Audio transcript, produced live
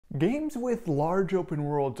Games with large open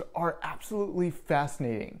worlds are absolutely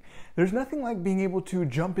fascinating. There's nothing like being able to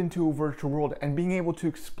jump into a virtual world and being able to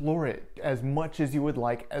explore it as much as you would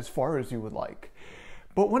like, as far as you would like.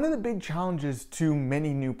 But one of the big challenges to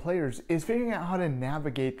many new players is figuring out how to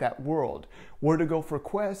navigate that world, where to go for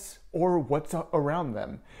quests, or what's around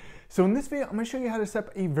them. So in this video, I'm going to show you how to set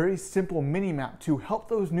up a very simple mini-map to help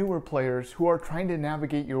those newer players who are trying to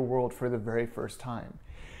navigate your world for the very first time.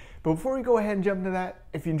 But before we go ahead and jump into that,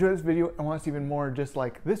 if you enjoyed this video and want to see even more just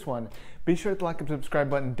like this one, be sure to hit the like and subscribe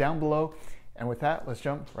button down below. And with that, let's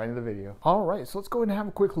jump right into the video. All right, so let's go ahead and have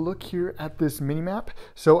a quick look here at this mini map.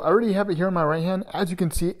 So I already have it here on my right hand. As you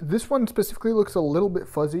can see, this one specifically looks a little bit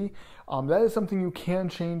fuzzy. That is something you can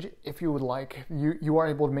change if you would like. You are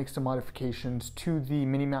able to make some modifications to the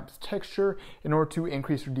mini map's texture in order to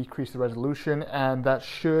increase or decrease the resolution, and that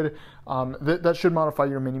should modify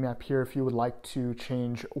your mini map here if you would like to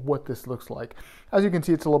change what this looks like. As you can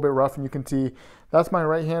see, it's a little bit rough, and you can see that's my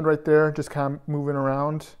right hand right there, just kind of moving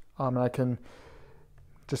around. And I can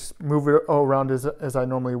just move it around as I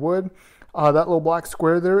normally would. That little black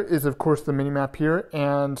square there is, of course, the mini-map here.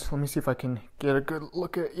 And let me see if I can get a good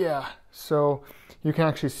look at it. Yeah, so you can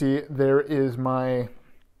actually see there is my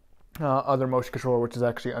other motion controller, which is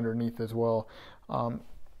actually underneath as well.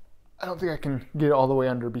 I don't think I can get it all the way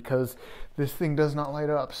under because this thing does not light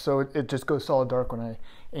up. So it just goes solid dark when I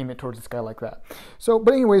aim it towards the sky like that. So,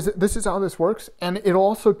 but anyways, this is how this works. And it'll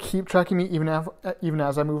also keep tracking me even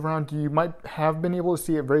as I move around. You might have been able to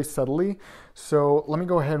see it very subtly. So let me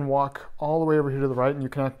go ahead and walk all the way over here to the right, and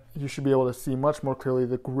you should be able to see much more clearly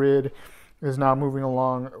the grid is now moving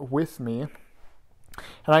along with me.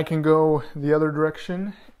 And I can go the other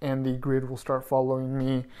direction and the grid will start following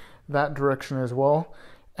me that direction as well.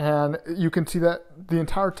 And you can see that the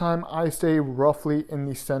entire time I stay roughly in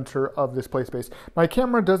the center of this play space. My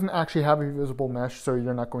camera doesn't actually have a visible mesh, so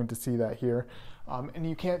you're not going to see that here. And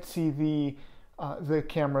you can't see the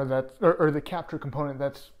camera or the capture component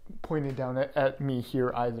that's pointed down at me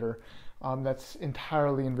here either. That's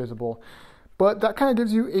entirely invisible. But that kind of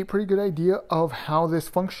gives you a pretty good idea of how this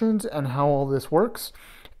functions and how all this works.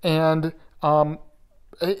 And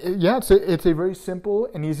yeah, it's a very simple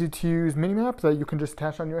and easy to use mini map that you can just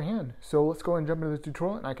attach on your hand. So let's go and jump into the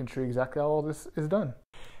tutorial and I can show you exactly how all this is done.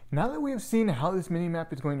 Now that we have seen how this mini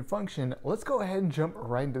map is going to function, let's go ahead and jump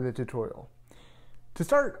right into the tutorial. To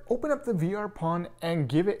start, open up the VR pawn and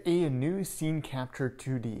give it a new scene capture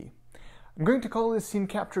 2D. I'm going to call this scene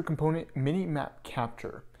capture component mini map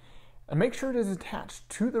capture. And make sure it is attached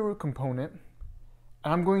to the root component.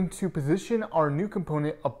 And I'm going to position our new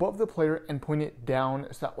component above the player and point it down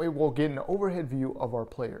so that way we'll get an overhead view of our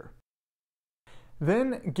player.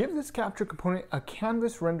 Then give this capture component a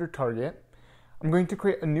canvas render target. I'm going to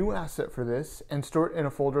create a new asset for this and store it in a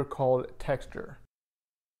folder called texture.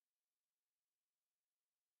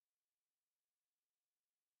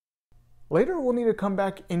 Later we'll need to come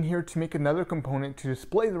back in here to make another component to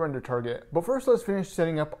display the render target, but first let's finish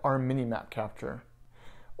setting up our mini map capture.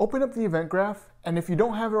 Open up the event graph, and if you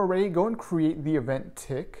don't have it already, go and create the event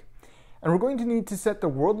tick. And we're going to need to set the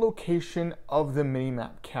world location of the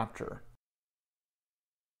minimap capture.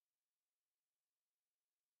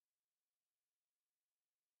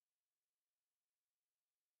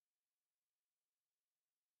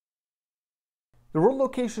 The world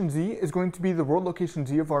location Z is going to be the world location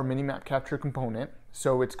Z of our minimap capture component,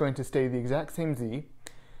 so it's going to stay the exact same Z.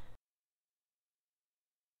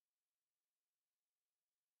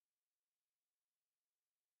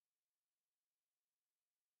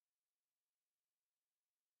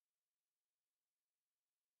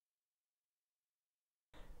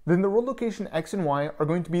 Then the world location X and Y are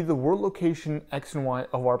going to be the world location X and Y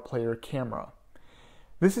of our player camera.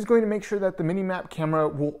 This is going to make sure that the minimap camera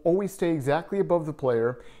will always stay exactly above the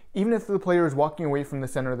player, even if the player is walking away from the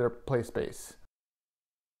center of their play space.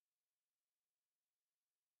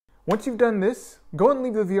 Once you've done this, go and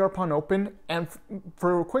leave the VR pawn open, and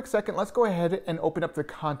for a quick second, let's go ahead and open up the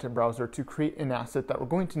content browser to create an asset that we're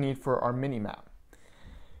going to need for our minimap.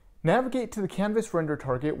 Navigate to the canvas render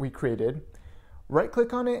target we created,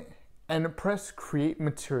 right-click on it, and press Create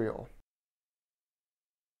Material.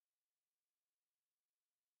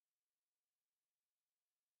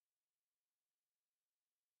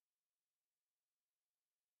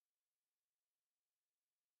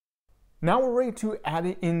 Now we're ready to add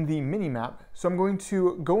it in the minimap, so I'm going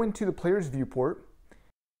to go into the player's viewport,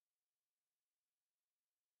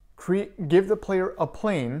 give the player a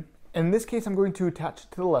plane. In this case, I'm going to attach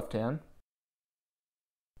it to the left hand.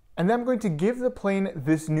 And then I'm going to give the plane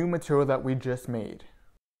this new material that we just made.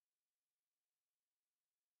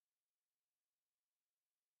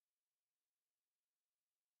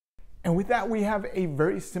 And with that, we have a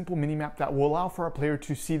very simple mini-map that will allow for our player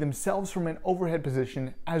to see themselves from an overhead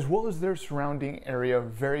position as well as their surrounding area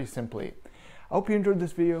very simply. I hope you enjoyed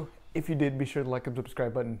this video. If you did, be sure to like and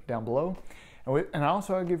subscribe button down below. And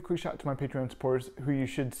also I'll give a quick shout out to my Patreon supporters who you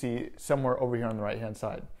should see somewhere over here on the right hand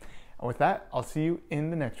side. And with that, I'll see you in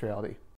the next reality.